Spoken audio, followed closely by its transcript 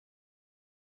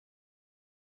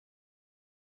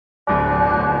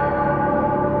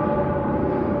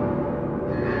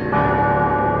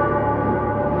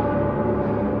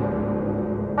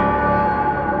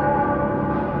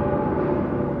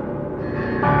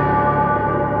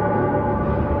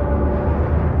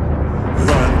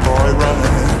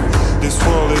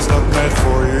made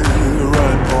for you.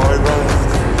 Run, boy, run.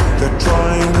 They're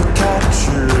trying to catch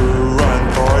you. Run,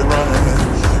 boy, run.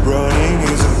 Running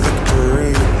is a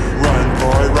victory. Run,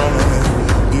 boy, run.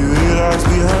 Beauty lies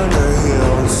behind the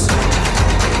hills.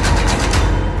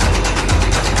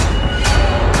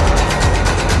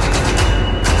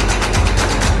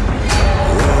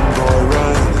 Run, boy,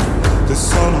 run. The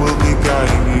sun will be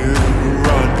guiding you.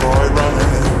 Run, boy, run.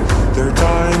 They're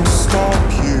dying to stop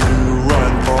you.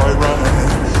 Run, boy, run.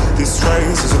 This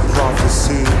race is a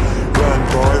prophecy. Run,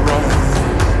 boy, run.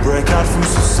 Break out from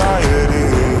society.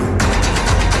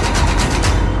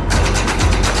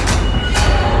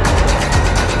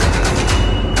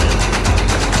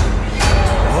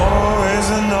 Always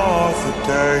another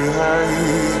day, hey,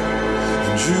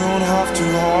 and you don't have to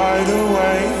hide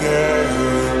away, yeah.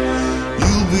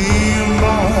 You'll be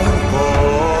my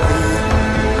boy,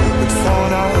 but for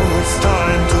now it's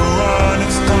time to run,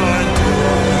 it's time to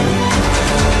run.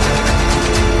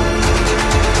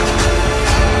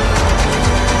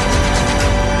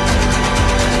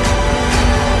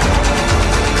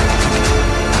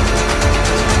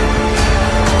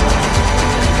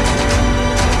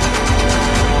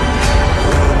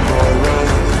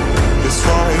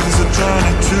 It's a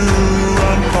journey to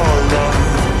run, boy, run.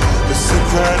 The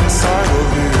secret inside of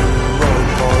you. Run,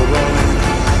 boy, run.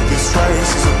 This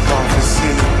race is a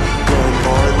prophecy. Run,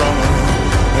 boy, run.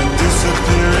 And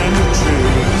disappear in the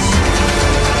trees.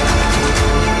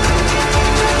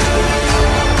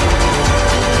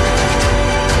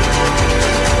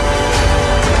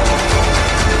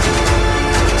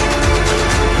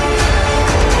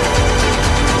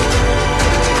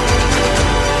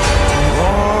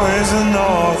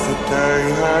 Another day,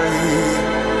 hey,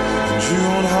 and you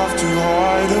don't have to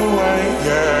hide away,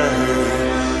 yeah.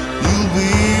 You'll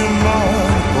be my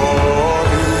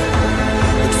boy,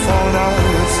 but for now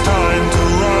it's time to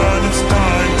run, it's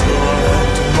time to run.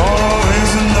 Tomorrow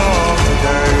is another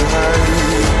day, hey,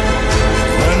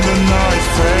 when the night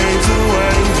fades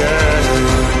away, yeah.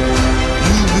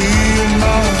 You'll be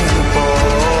my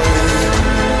boy,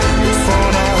 but for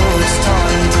now it's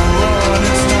time to run,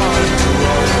 it's time to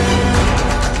run.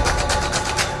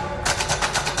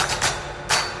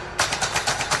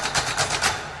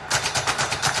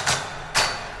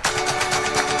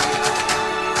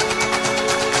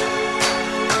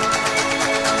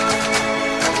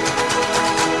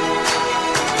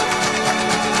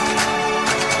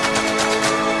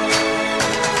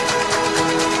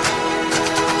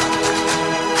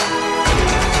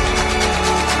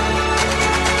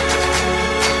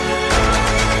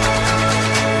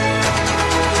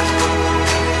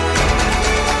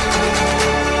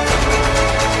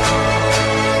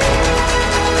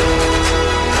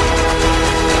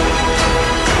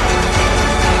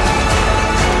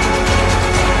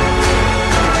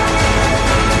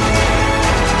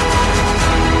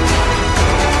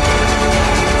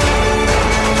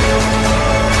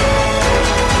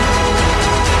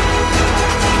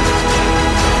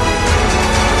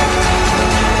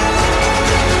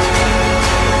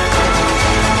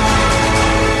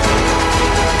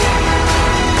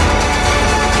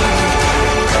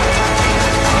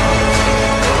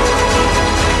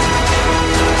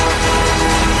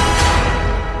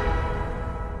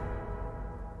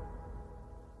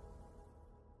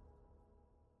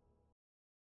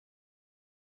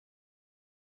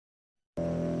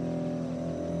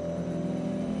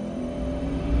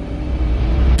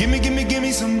 Give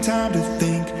me some time to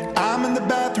think. I'm in the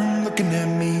bathroom looking at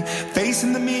me.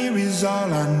 Facing the mirror is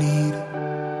all I need.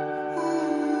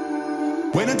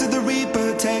 Wait until the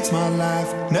Reaper takes my life.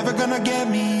 Never gonna get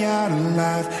me out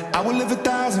alive. I will live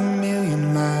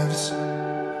 1,000,000,000 lives.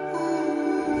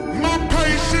 My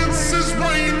patience is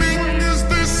waning. Is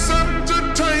this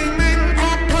entertaining?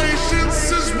 Our patience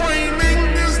is waning.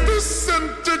 Is this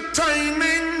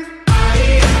entertaining?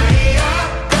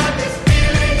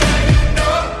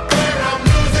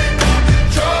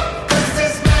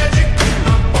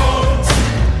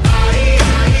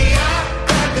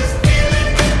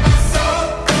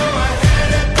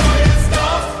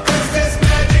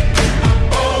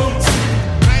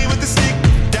 With the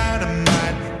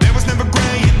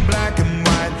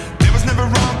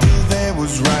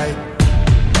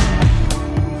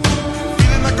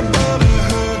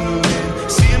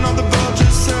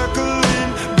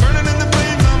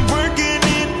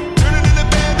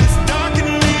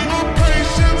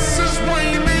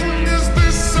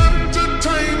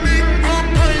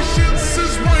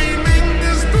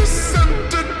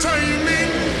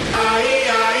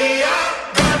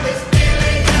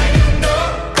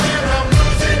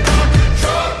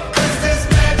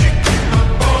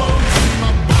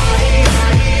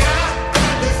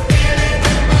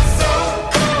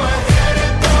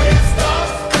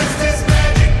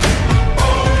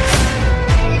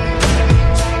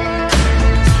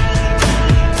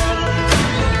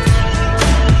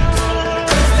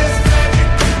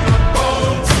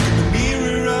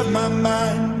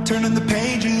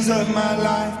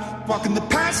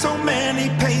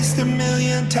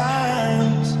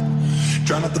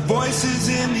Drown out the voices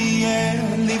in the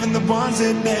air, leaving the ones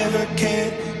that never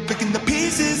cared. Picking the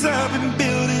pieces up and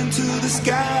building to the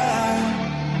sky.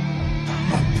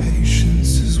 My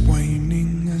patience is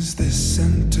waning. Is this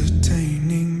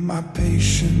entertaining? My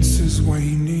patience is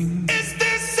waning. Is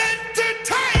this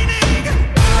entertaining?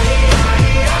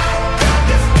 Got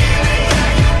this feeling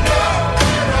that you know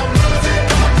that I'm losing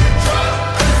all control.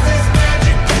 Is this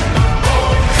magic in my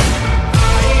bones?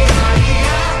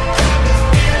 Got this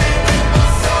feeling in my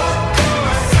soul.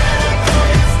 I said it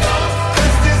through your stone.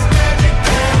 Is this magic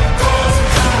that goes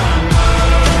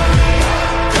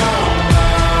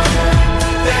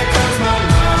there goes my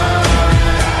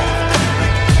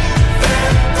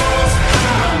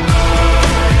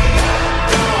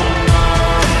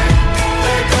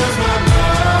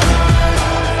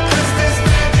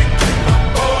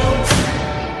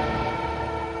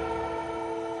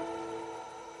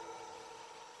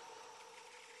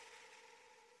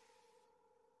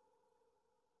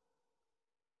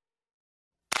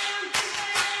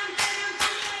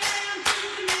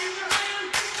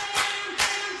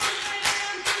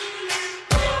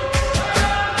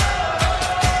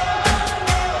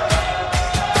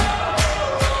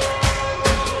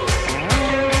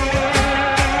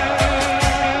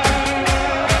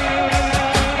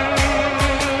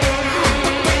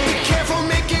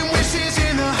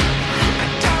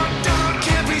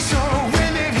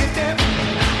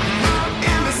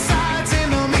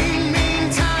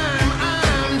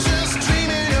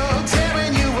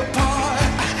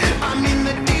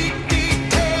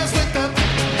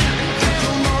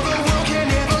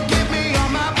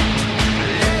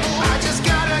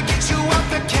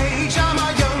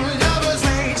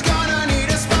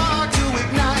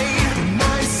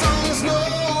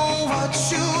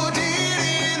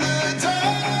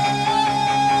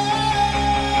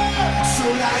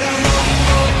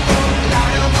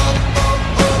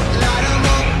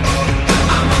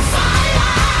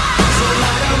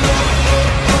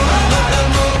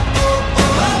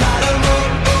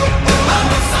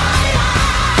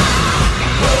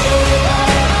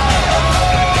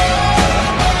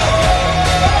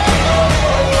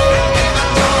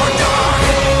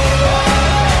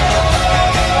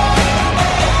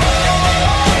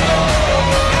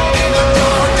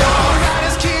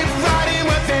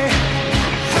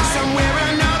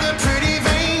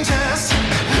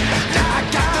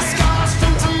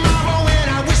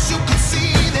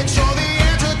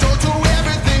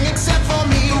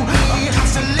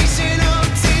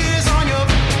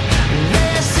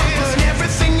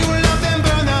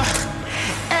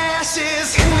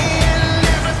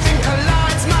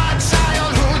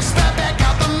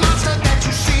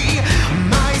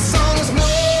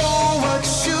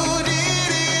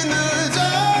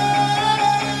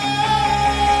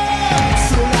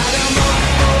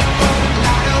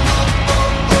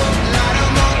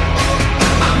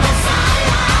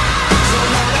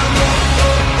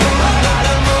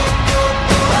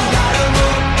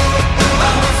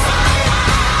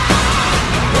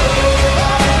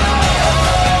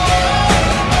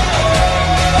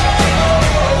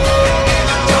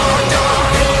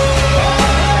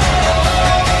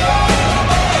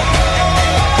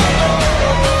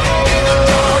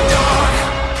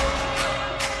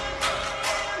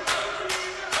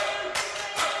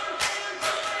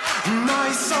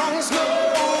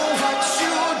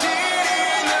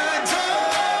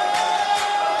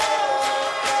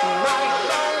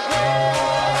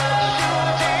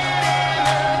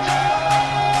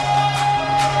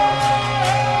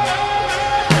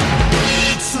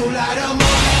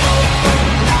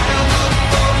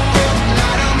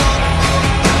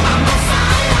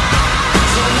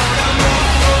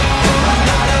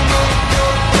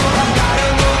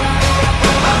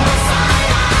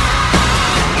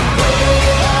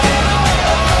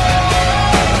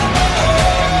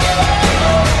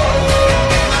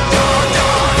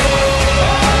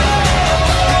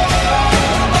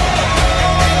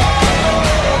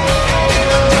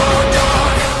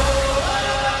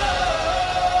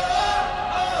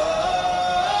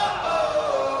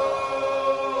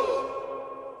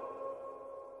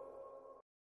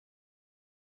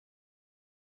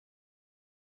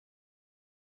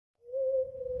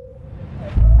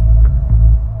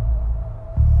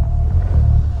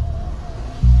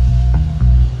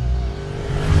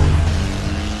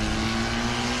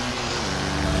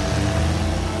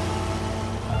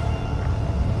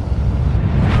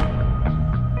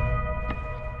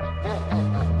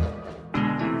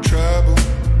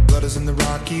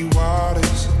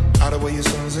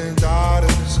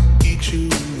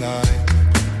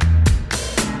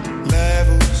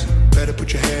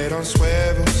Put your head on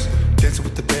swivels. dancing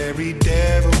with the very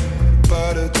devil,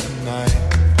 butter tonight.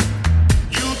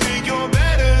 You think you're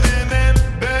better than them,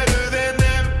 better than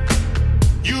them.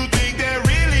 You think they're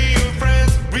really your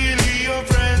friends, really your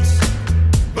friends.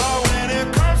 But when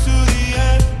it comes to the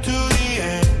end,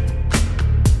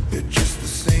 you're just the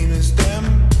same as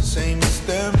them, same as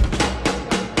them.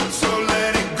 So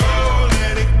let it go,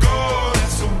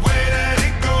 that's the way that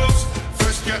it goes.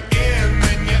 First you're in,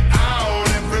 then you're out,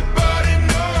 everybody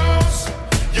knows.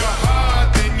 You're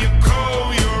hot, then you're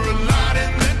cold, you're a light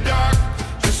in the dark.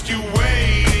 Just you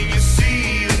wait and you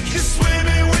see that you're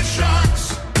swimming with sharks.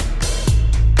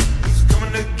 It's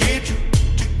coming to get you,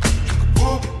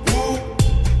 whoop, whoop.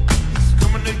 It's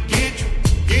coming to get you,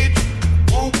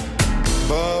 whoop.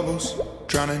 Bubbles,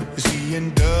 drowning, you're seeing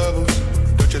doubles.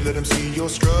 Don't you let them see your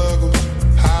struggles,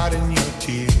 hiding your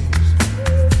tears.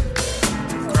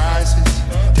 Crisis,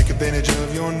 take advantage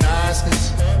of your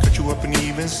niceness, cut you up in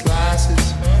even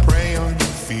slices, prey on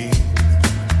your feet.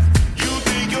 You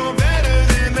think you're better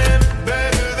than them,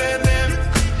 better than them.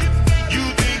 You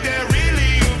think they're really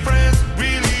your friends,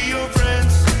 really your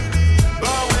friends.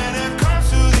 But when it comes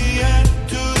to the end,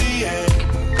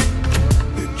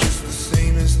 you're just the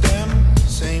same as them,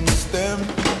 same as them.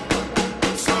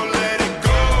 So let it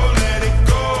go,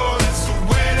 that's the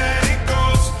way that it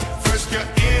goes. First you're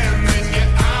in, then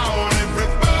you're out,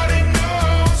 everybody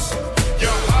knows.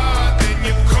 You're hot, then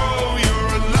you're cold, you're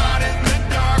a light in the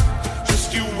dark. Just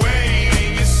you wait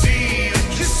and you see that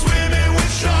you're swimming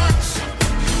with sharks.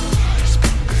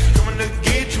 Coming to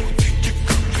get you,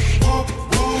 whoop,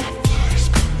 whoop.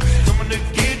 Coming to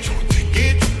get you,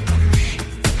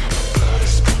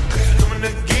 coming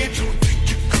to get you,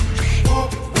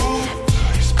 whoop, whoop.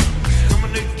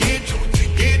 Coming to get you.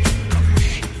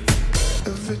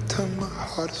 Every time my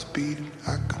heart is beating,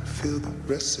 I can feel the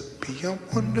recipe. I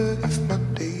wonder if my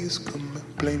day is coming,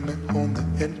 blame it on the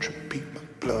entropy. My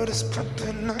blood is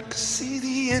pumping, I can see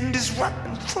the end is right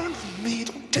in front of me.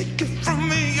 Don't take it from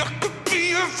me, I could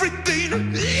be everything to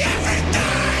me,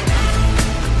 everything.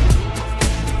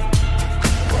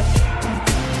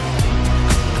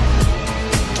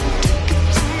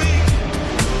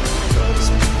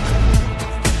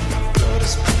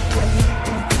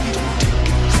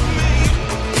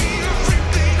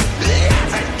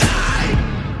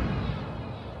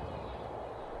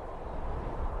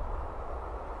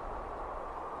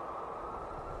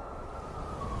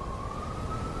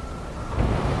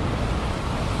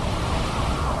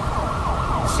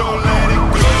 So let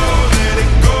it go,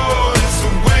 that's the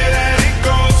way that it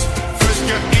goes. First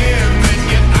you're in, then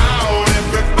you're out,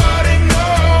 everybody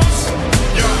knows.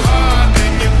 You're hot,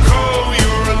 then you're cold,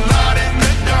 you're a light in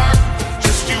the dark.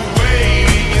 Just you wait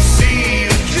and you see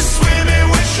that you're swimming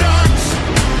with sharks.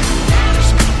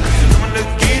 Coming to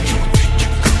get you,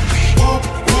 whoop,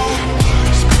 whoop.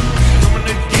 Coming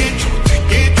to get you,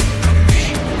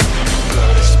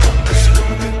 blood is pumping.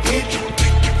 Coming to get you,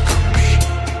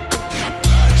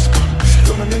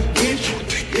 coming to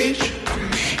get you,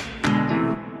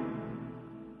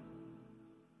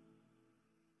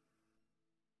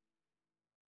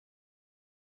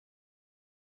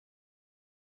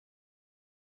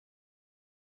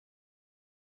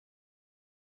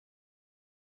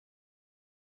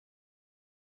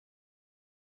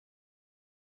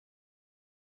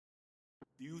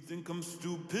 Do you think I'm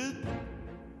stupid?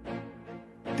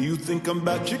 Do you think I'm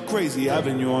batshit crazy,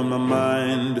 having you on my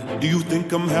mind? Do you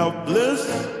think I'm helpless?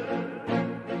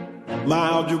 My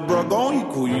algebra gon'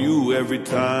 equal you every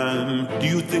time. Do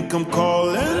you think I'm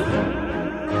calling?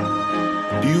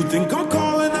 Do you think I'm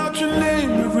calling out your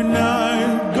name every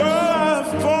night? Girl,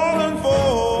 I've fallen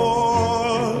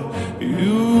for you.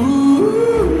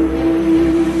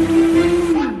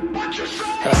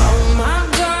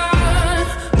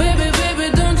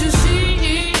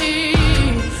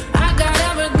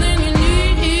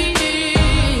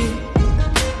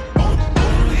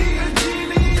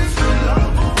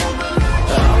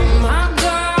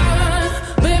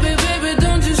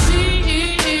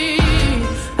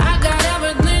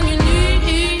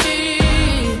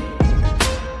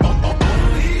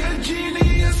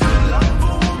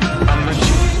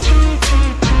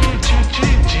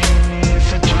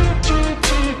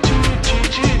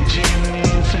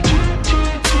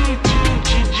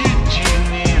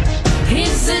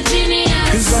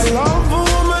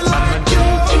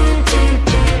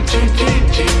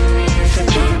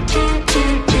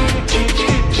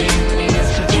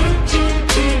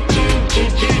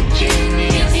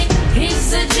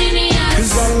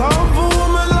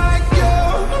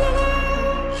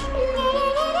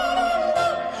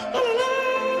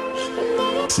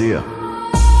 See ya.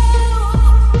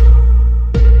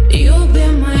 You've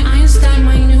been my Einstein,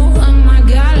 my new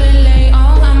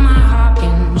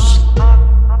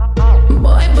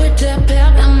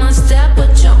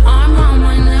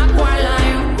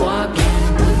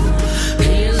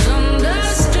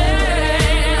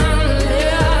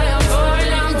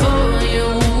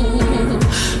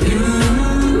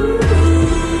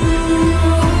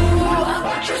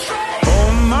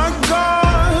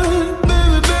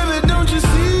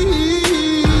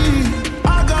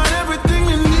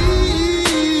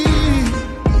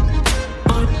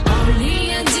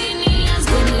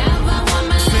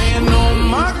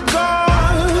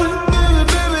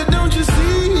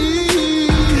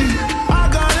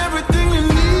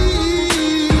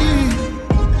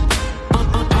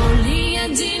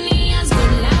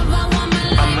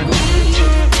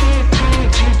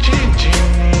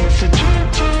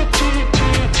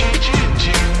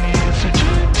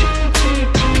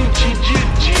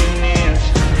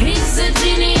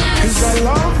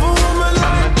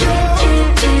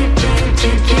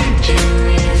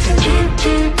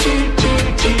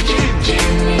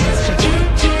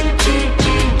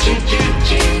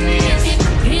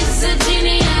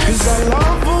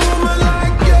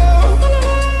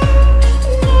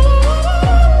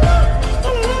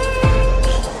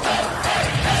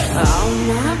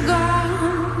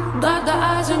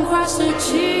I say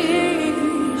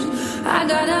cheese. I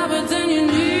got everything you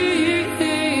need.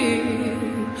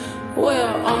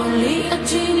 Well, only a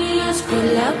genius could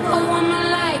love a woman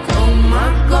like, oh my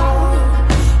God.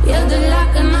 You're the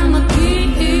lock and I'm the key.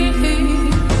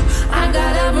 I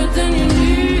got everything you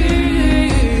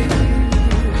need.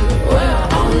 Well,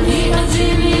 only a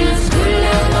genius could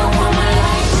love a woman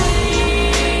like me.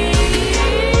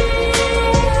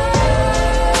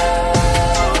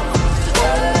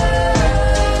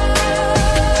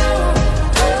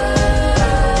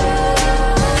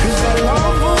 Cause I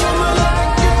love a woman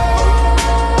like you.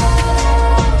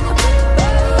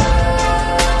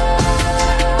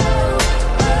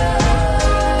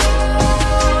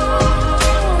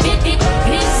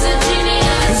 He's a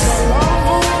genius. Cause I love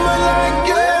a woman like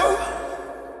you.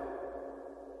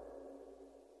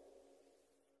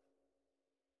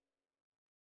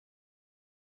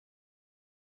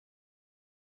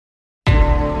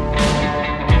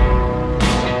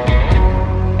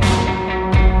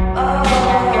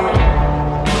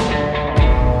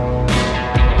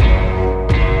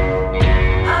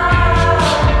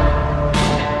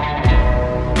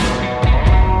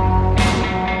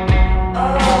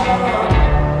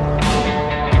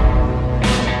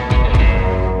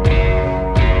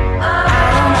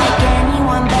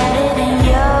 Anyone better than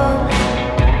you.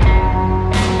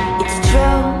 It's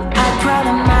true, I'd crawl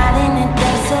a mile in a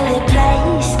desolate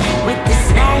place with the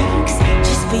snakes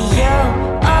just for you.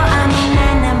 Oh, I'm an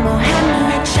animal, hand me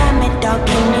a charm, it dog,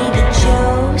 give me the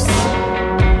juice.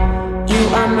 You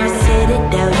are my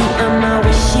citadel, you are my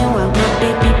wish, you are my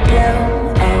baby blue.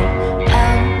 Oh,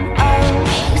 oh, oh.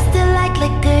 You still like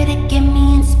liquor to get me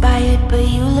inspired, but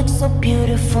you look so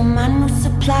beautiful, my new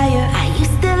supplier. I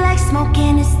used to like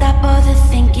smoking to stop all the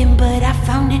thinking, but I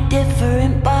found a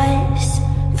different buzz.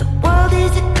 The world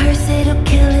is a curse, it'll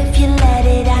kill if you let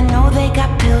it. I know they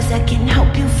got pills that can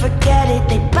help you forget it.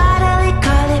 They bottle it,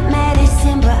 call it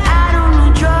medicine, but I don't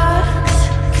need drugs.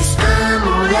 Cause I'm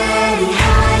already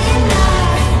high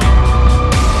enough.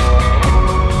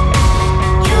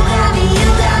 You got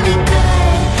me good.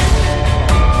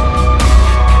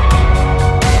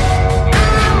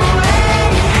 I'm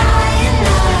already high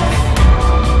enough.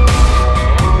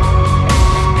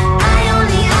 I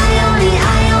only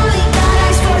got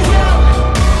eyes for you.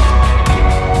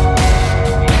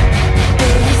 Do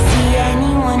you see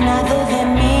anyone other than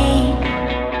me?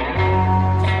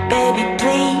 Baby,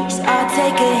 please, I'll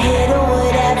take a hit of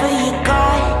whatever you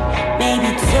got. Maybe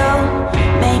two,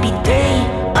 maybe three.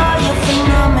 Oh, you're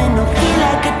phenomenal, feel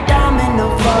like a domino,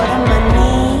 fall to my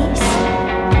knees.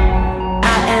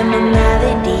 I am a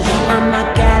melody, you are my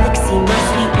galaxy, my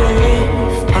sweet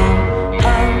relief. Oh,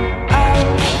 oh, oh.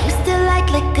 You still like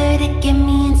liquor to get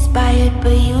me inspired,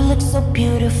 but you look so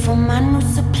beautiful, my new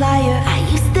supplier. I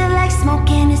used to like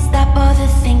smoking to stop all the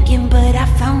thinking, but I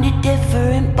found a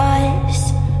different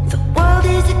buzz. The world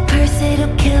is a curse,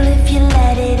 it'll kill if you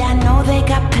let it. I know they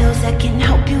got pills that can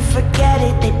help you forget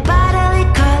it. They bottle it,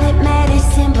 call it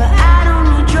medicine, but I don't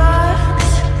need drugs.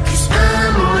 Cause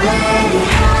I'm already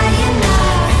high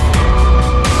enough.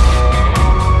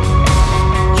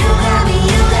 You got me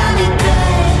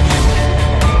good.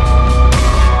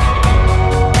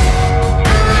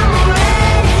 I'm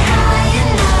already high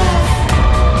enough.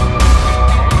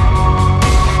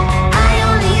 I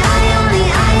only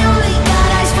got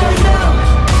eyes for you.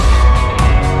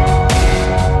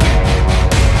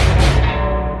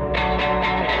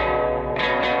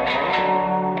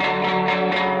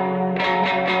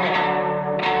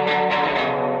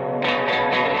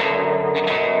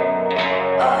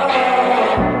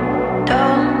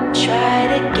 Don't try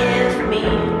to give me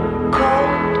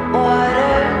cold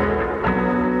water.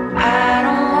 I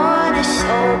don't wanna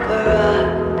sober up.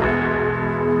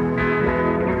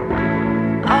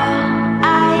 All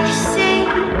I see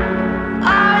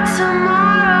are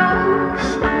tomorrows.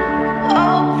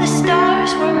 Oh, the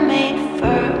stars were made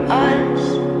for us.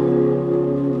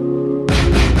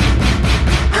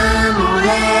 I'm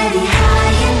already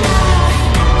high enough.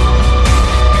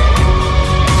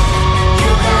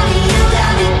 You got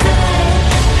me good.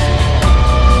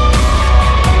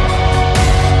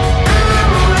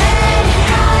 I'm already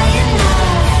high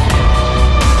enough.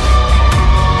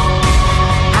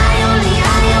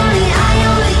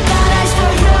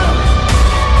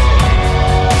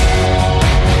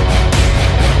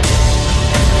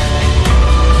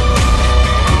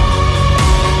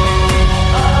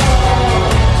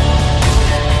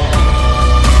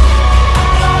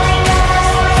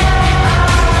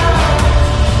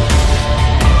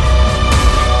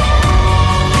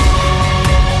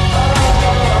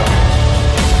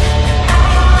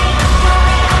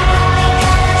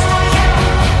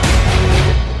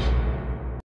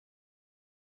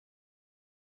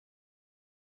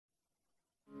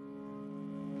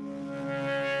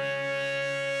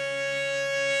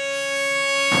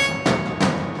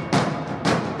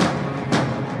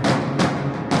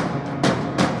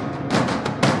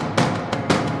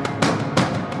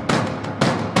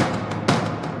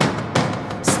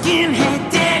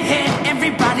 Skinhead, deadhead,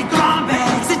 everybody gone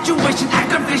bad. Situation,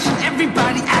 aggravation,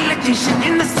 everybody allegation.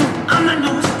 In the suit, on the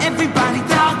news, everybody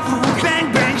dog food.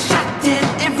 Bang, bang, shot dead,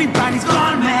 everybody's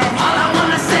gone mad. All I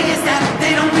wanna say is that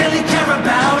they don't really care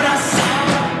about us.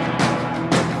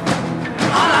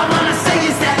 All I wanna say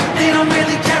is that they don't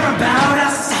really care about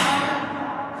us.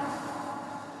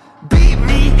 Beat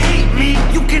me, hate me,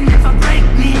 you can never break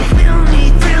me. Feel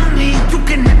me, you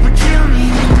can never kill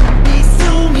me.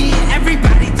 Sue me,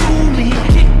 everybody do me.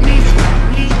 Kick me,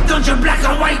 don't you black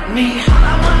or white me. All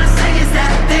I wanna say is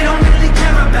that they don't really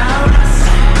care about us.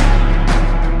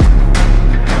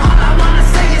 All I wanna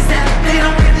say is that they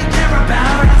don't really care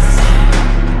about us.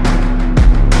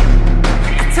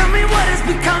 Tell me what has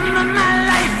become of my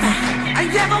life. I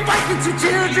have a wife and 2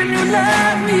 children who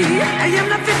love me. I am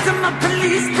the victim of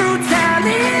police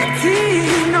brutality,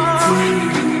 no.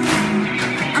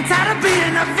 I'm tired of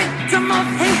being a victim of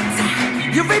hate.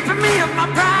 You're raping me of my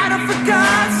pride, oh for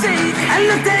God's sake. I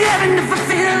look to heaven to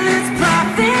fulfill its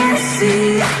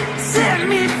prophecy. Set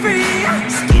me free.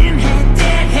 Skinhead,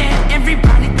 deadhead,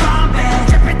 everybody gone bad.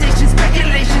 Trepidation,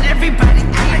 speculation, everybody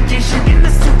allegation. In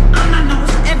the suit, on the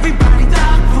nose, everybody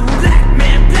dog food. Black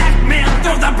man,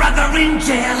 throw the brother in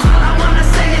jail. All I wanna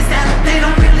say is that they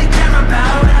don't really care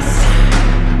about us.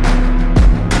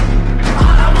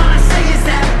 All I wanna say is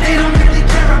that they don't really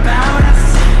care about us.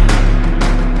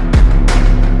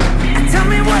 Tell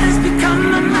me what has become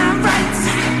of my rights.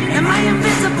 Am I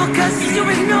invisible cause you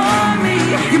ignore me?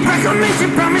 Your proclamation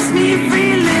promised me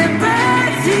free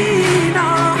liberty, no.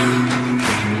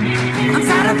 I'm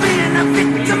tired of being a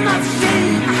victim of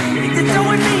shame. They're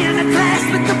throwing me in a class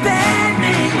with a bad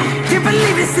name. Can't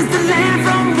believe this is the land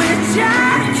from which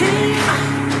I came.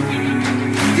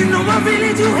 You know I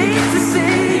really do hate to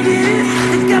say it.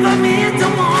 The government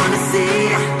don't wanna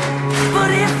see.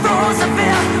 But if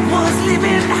Roosevelt was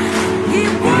living, he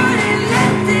wouldn't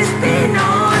let this be, no.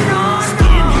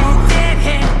 Skinhead,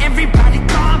 deadhead, everybody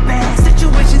gone bad.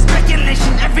 Situation,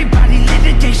 speculation, everybody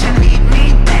litigation. Beat me,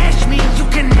 bash me, you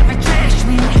can never trash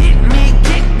me. Hit me,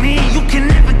 kick me, you can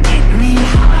never get me.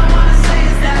 All I wanna say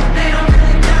is that they don't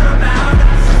really care about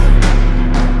us.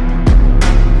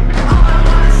 All I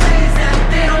wanna say is that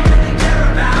they don't really care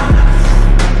about us.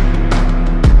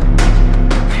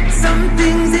 Some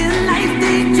things in life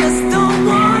they just don't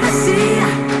wanna see.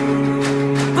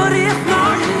 But if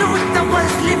Martin Luther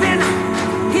was living,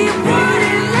 he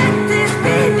wouldn't let this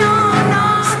be, no.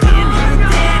 Skinhead,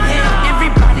 deadhead,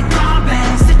 everybody gone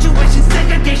bad. Situation,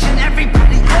 segregation,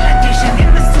 everybody allegation. In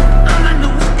the suit, on the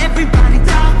news, everybody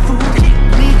dog food. Kick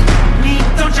me,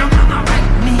 don't you wanna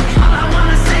write me? All I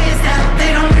wanna say is that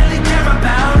they don't really care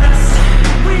about us.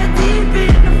 We're deep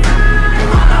in the fight.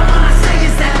 All I wanna say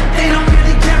is that they don't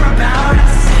really care about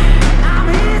us. I'm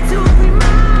here to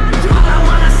remind you. All I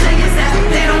wanna say is that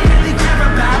they don't really care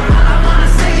about. All I wanna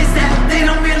say is that they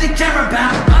don't really care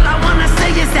about. All I wanna say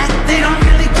is that they don't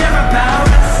really care about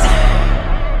us.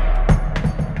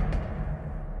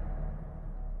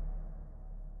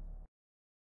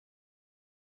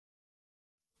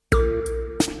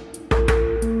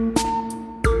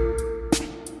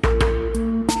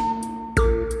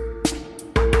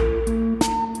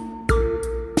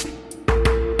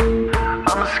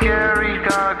 I'm a scary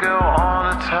gargoyle on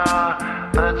a tower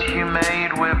that you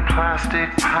made with plastic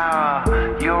power.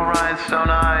 Your rhinestone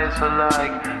eyes are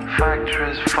like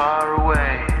factories far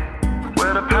away,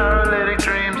 where the paralytic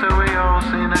dreams that we all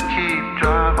seem to keep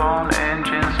drive on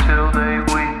engines till they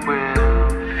weep with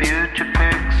future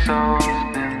pixels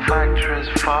in factories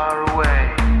far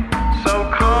away. So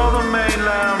call the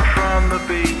mainland from the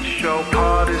beach. Your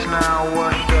party's now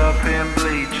washed up in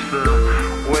bleach. The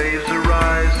waves are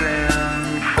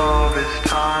rising for this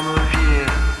time of year,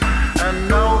 and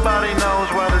nobody knows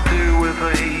what to do with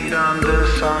the heat. Under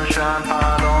sunshine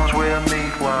pylons we'll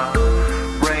meet while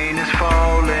rain is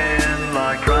falling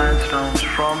like grindstones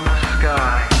from the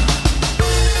sky.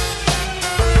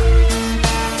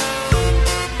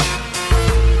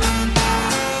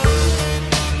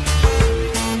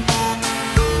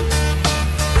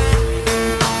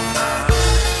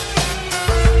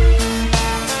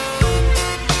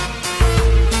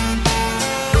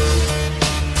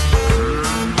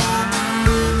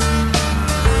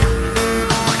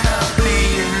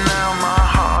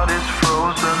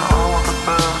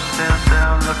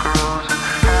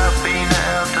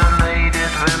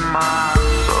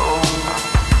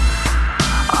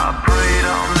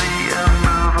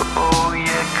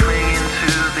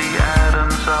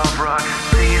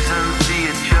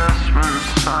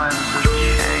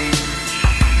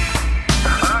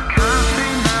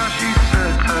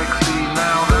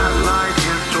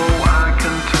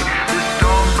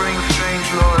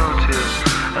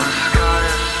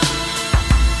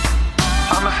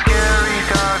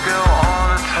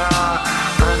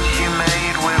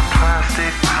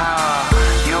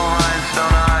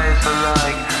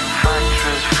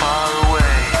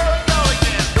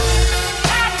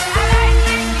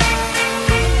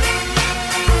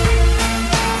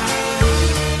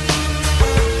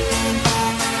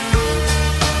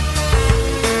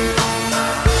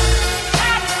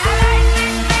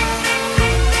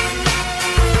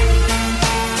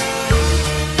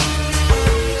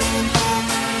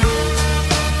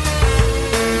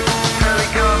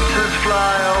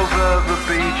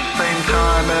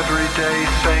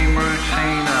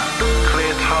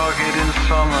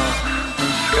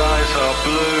 and skies are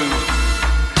blue.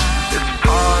 It's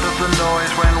part of the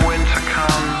noise when winter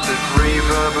comes. It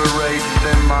reverberates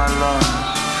in my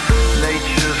lungs.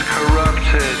 Nature's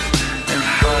corrupted,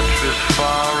 infatuous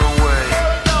far away.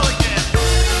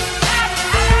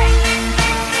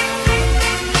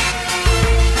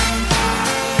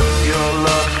 Your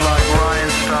love's like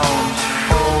rhinestones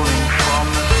falling from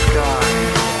the sky.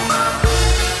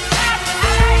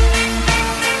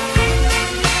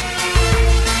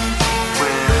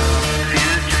 With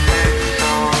future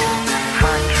pixels,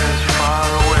 factories far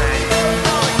away.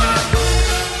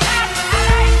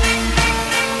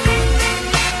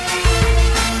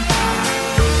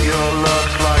 Your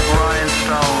love's like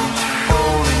rhinestones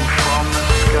falling from the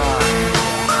sky.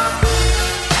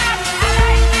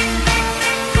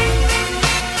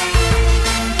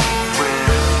 With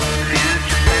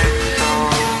future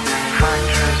pixels,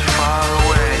 factories far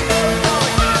away.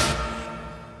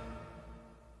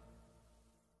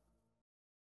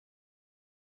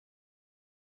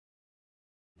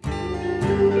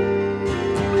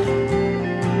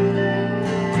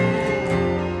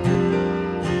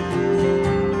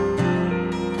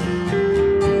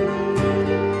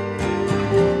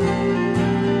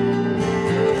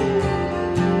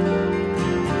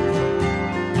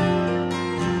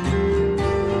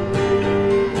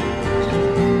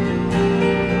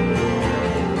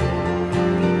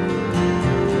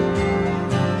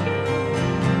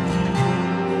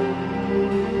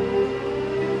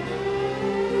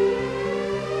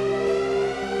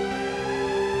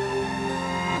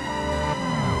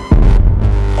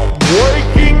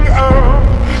 Waking up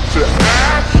to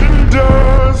ash and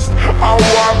dust. I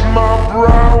wipe my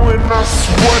brow and I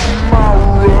sweat my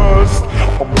rust.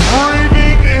 I'm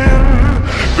breathing in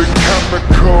the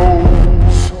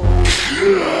chemicals.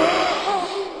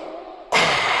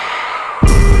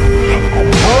 I'm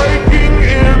breaking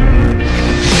in,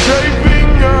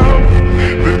 shaping up,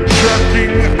 then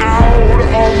checking out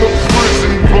on the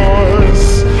prison bus.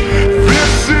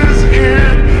 This is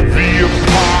it, the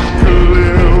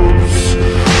apocalypse.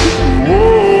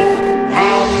 Whoa,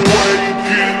 I'm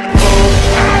waking up.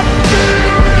 I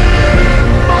feel it in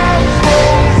my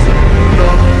bones.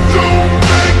 Enough to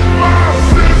make my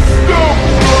system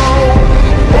blow.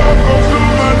 Welcome to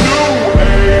the new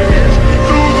age,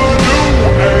 to the new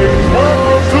age.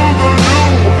 Welcome to the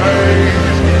new age,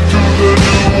 to the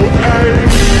new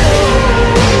age.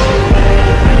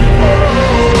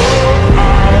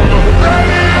 I'm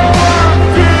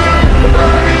radioactive,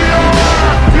 radioactive.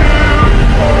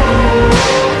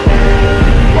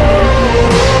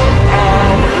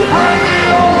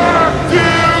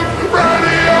 Radioactive,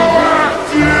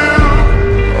 radioactive.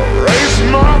 Raise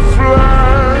my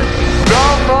flag,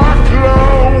 down my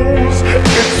clothes.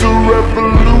 It's a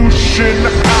revolution,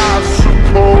 I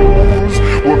suppose.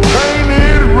 We're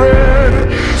painted red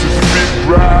to fit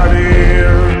right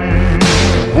in.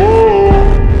 Whoa.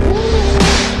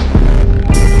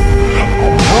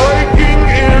 I'm breaking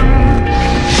in,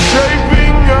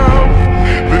 shaping up,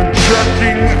 then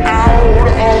checking out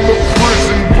on the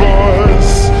prison bus.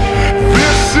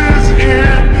 This is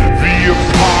it, the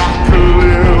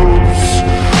apocalypse.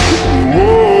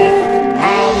 Whoa,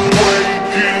 I'm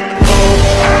waking up.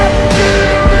 I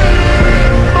feel it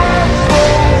in my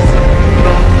bones.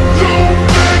 Enough to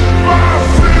make my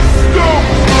system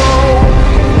blow.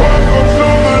 Welcome to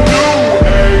the new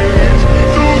age,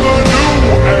 to the new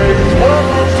age.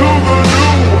 Welcome to the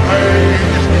new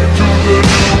age, to the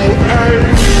new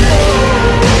age.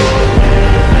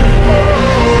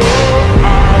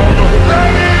 I'm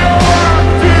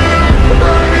radioactive,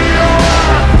 radioactive.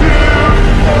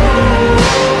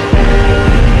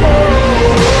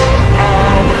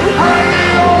 I'm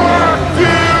radioactive,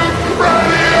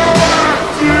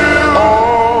 radioactive.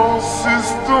 All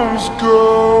systems go.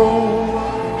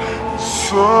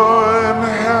 Sun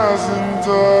hasn't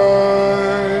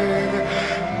died.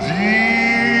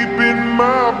 Deep in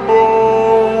my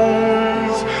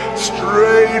bones,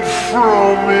 straight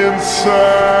from inside.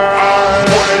 I'm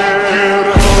waking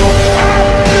up. I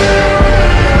feel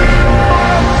it in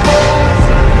my bones.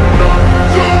 Enough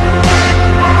to make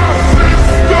my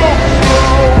system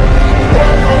blow.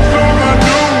 Welcome to the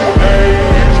new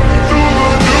age, to the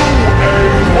new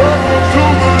age. Welcome to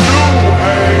the new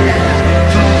age,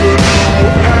 to the new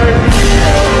age.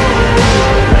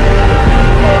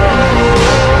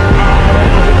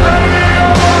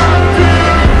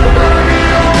 Radioactive,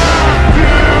 radioactive.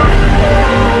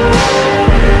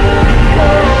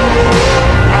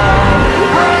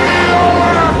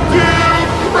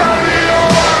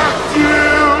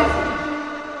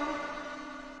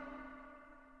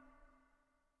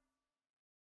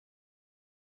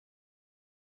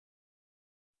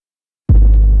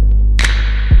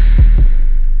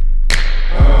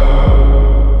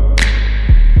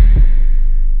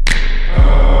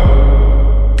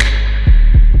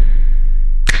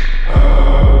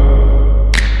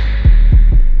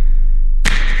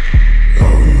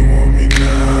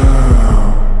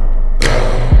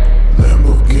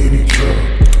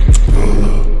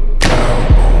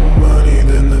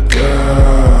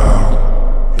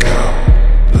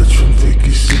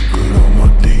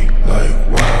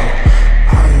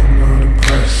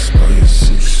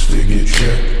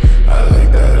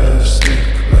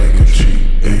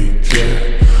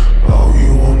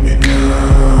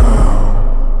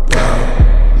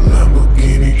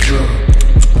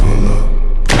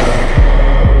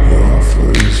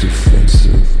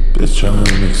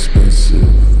 expensive.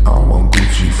 I want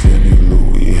Gucci, Fendi,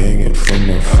 Louis hanging from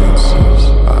my fences.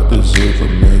 I deserve a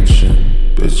mention,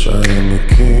 bitch, I am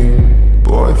a king.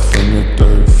 Boy from the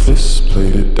third fist,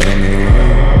 played it down the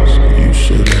range. You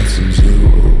should add some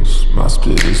zeros, my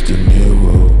spit is De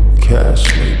Niro.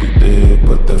 Cash may be dead,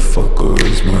 but that fucker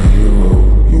is my hero.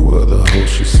 You other hoes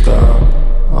should stop,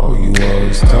 all you are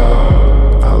is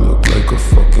top. I look like a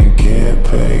fucking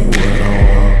campaign when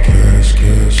I'm out. Cash,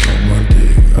 cash on my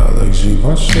dick, I like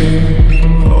Givenchy.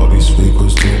 All these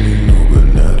fakers told me no, but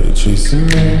now they chasing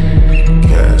me.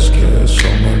 Cash, cash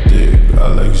on my dick, I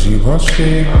like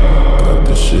Givenchy. Got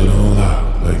the shit on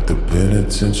lock, like the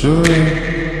penitentiary.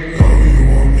 Oh, you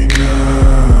want me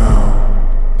now?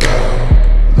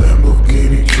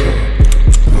 Lamborghini truck,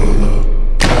 pull up,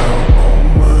 down, more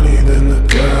money than the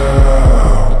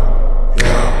Dow.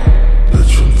 Yeah, the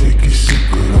Trump Vicky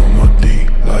secret on my D,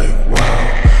 like wow.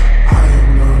 I am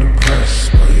not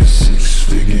impressed by your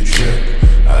 6-figure check.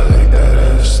 I like that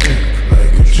ass thick,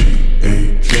 like a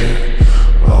G8 jet.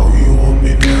 Oh, you want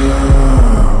me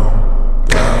now?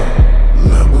 Down,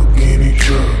 Lamborghini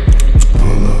truck,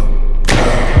 pull up,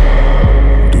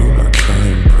 down. Do not try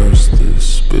and press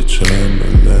this, bitch, I am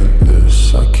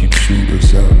relentless. I keep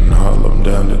shooters out in Harlem,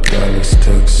 down to Dallas,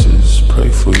 Texas. Pray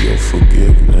for your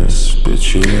forgiveness,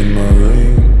 bitch, you're in my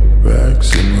ring.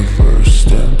 Rags in reverse,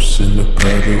 stamps in the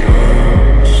private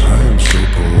range. I am so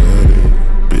poetic,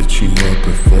 bitch, you are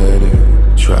pathetic.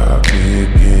 Try me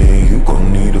again, you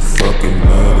gon' need a fucking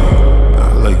medic.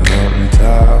 I like mountain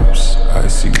tops,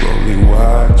 icy rolling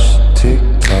watch. Tick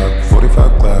tock,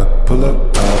 45 Glock, pull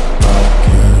up, out.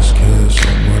 Cash, cash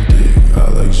on my dick, I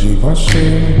like Givenchy.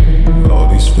 All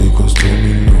these fakers told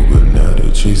me no, but now they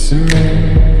chasing me.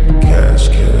 Cash,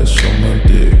 cash on my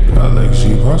dick, I like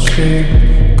Givenchy.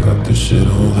 Got the shit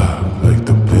on lock, like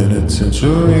the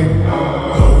penitentiary.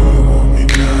 Oh, you want me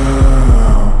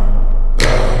now?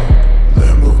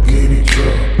 Lamborghini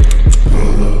truck,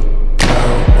 pull up,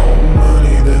 down, more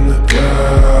money than the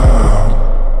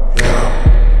Dow. Yeah,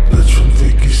 the Trump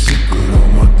Vicky secret on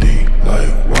my D,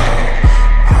 like wow.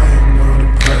 I am not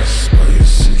impressed by your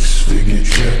 6-figure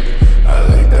check. I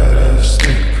like that ass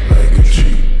thick, like a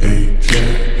G8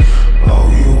 jet. Oh,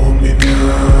 you want me now?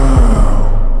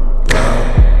 Down,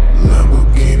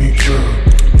 Lamborghini truck,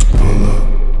 pull up,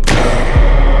 down.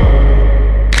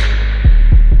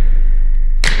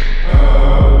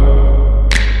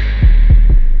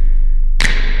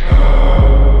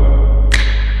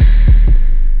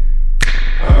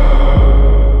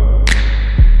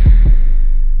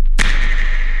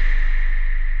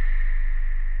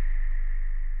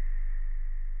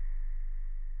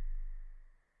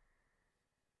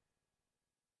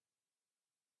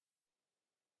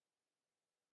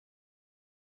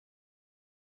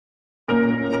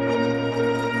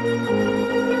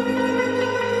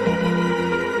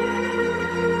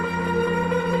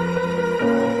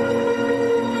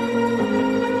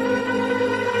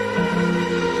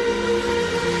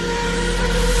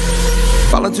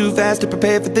 Falling too fast to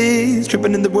prepare for this.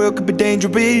 Tripping in the world could be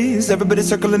dangerous. Everybody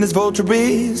circling as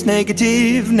vultures.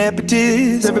 Negative,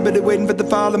 nepotist. Everybody waiting for the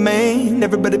fall of man.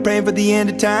 Everybody praying for the end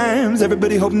of times.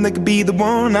 Everybody hoping they could be the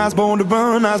one. I was born to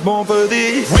run, I was born for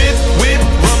this. Whip, whip,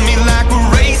 run me like a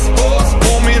racehorse.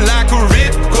 Pull me like a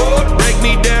ripcord. Break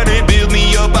me down and build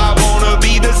me up. I wanna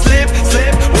be the slip,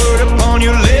 slip. Word upon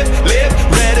your lip, lip.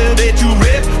 Rather that you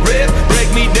rip, rip.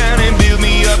 Break me down and build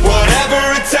me up.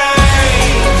 Whatever it takes.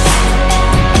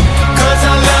 I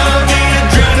love the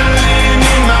adrenaline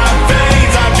in my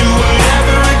veins. I do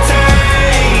whatever it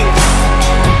takes.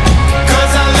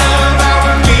 'Cause I love how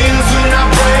it feels when I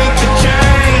break the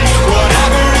chains.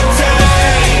 Whatever it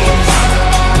takes.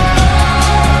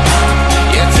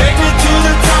 Yeah, take me to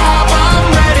the top. I'm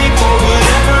ready for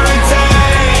whatever it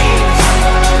takes.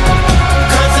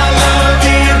 'Cause I love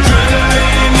the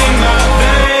adrenaline in my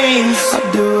veins. I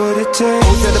do what it takes.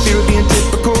 Oh, said I feel being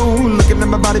typical. Looking at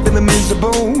my body feeling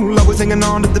miserable. Always hanging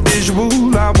on to the visual.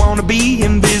 I wanna be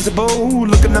invisible.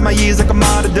 Looking at my years like a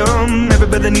martyrdom.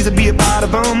 Everybody needs to be a part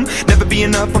of them. Never be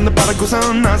enough on the prodigal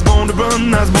son. I was born to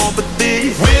run, I was born for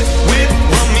this. Whip, whip,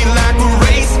 run me like a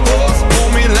racehorse. Pull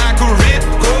me like a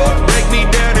ripcord. Break me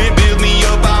down and build me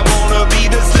up. I wanna be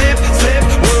the slip, slip.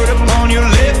 Word upon your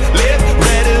lip, lip.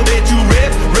 Rather that you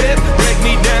rip, rip. Break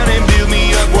me down and build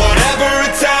me up. Whatever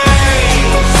it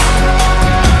takes.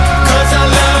 'Cause I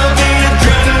love the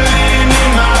adrenaline in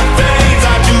my veins.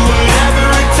 I do whatever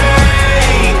it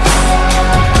takes.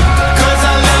 'Cause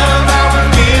I love how it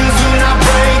feels when I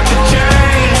break the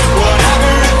chains.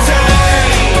 Whatever it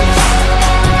takes.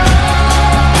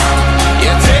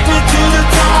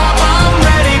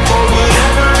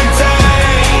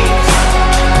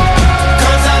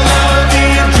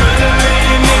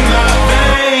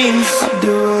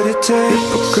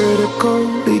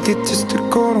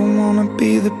 egotistical. Don't wanna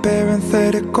be the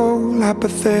parenthetical,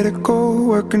 hypothetical,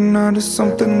 working onto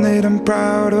something that I'm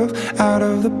proud of. Out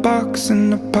of the box,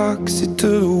 an epoxy to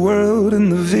the world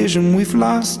and the vision we've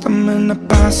lost. I'm an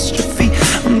apostrophe,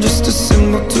 I'm just a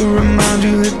symbol to remind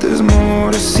you that there's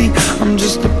more to see. I'm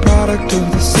just a product of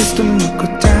the system of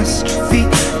catastrophe,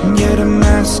 and yet a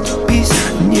masterpiece,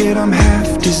 and yet I'm half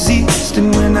diseased.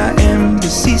 And when I am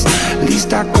deceased, at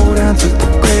least I go down to the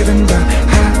grave and die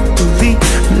happily,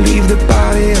 and leave the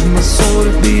body of my soul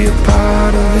to be a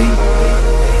part of me.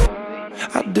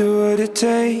 I do what it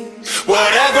takes,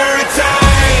 Whatever it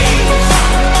takes,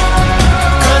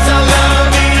 'cause I love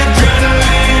the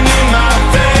adrenaline in my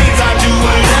veins. I do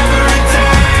whatever it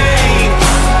takes,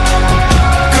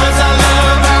 'cause I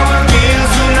love how it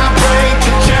feels when I break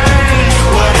the chains.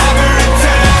 Whatever it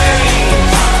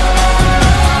takes,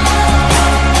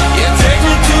 you take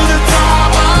me to the top,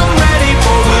 I'm ready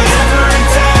for whatever it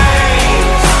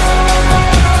takes,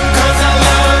 'cause I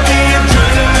love the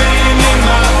adrenaline in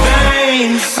my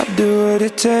veins. I do what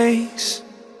it takes.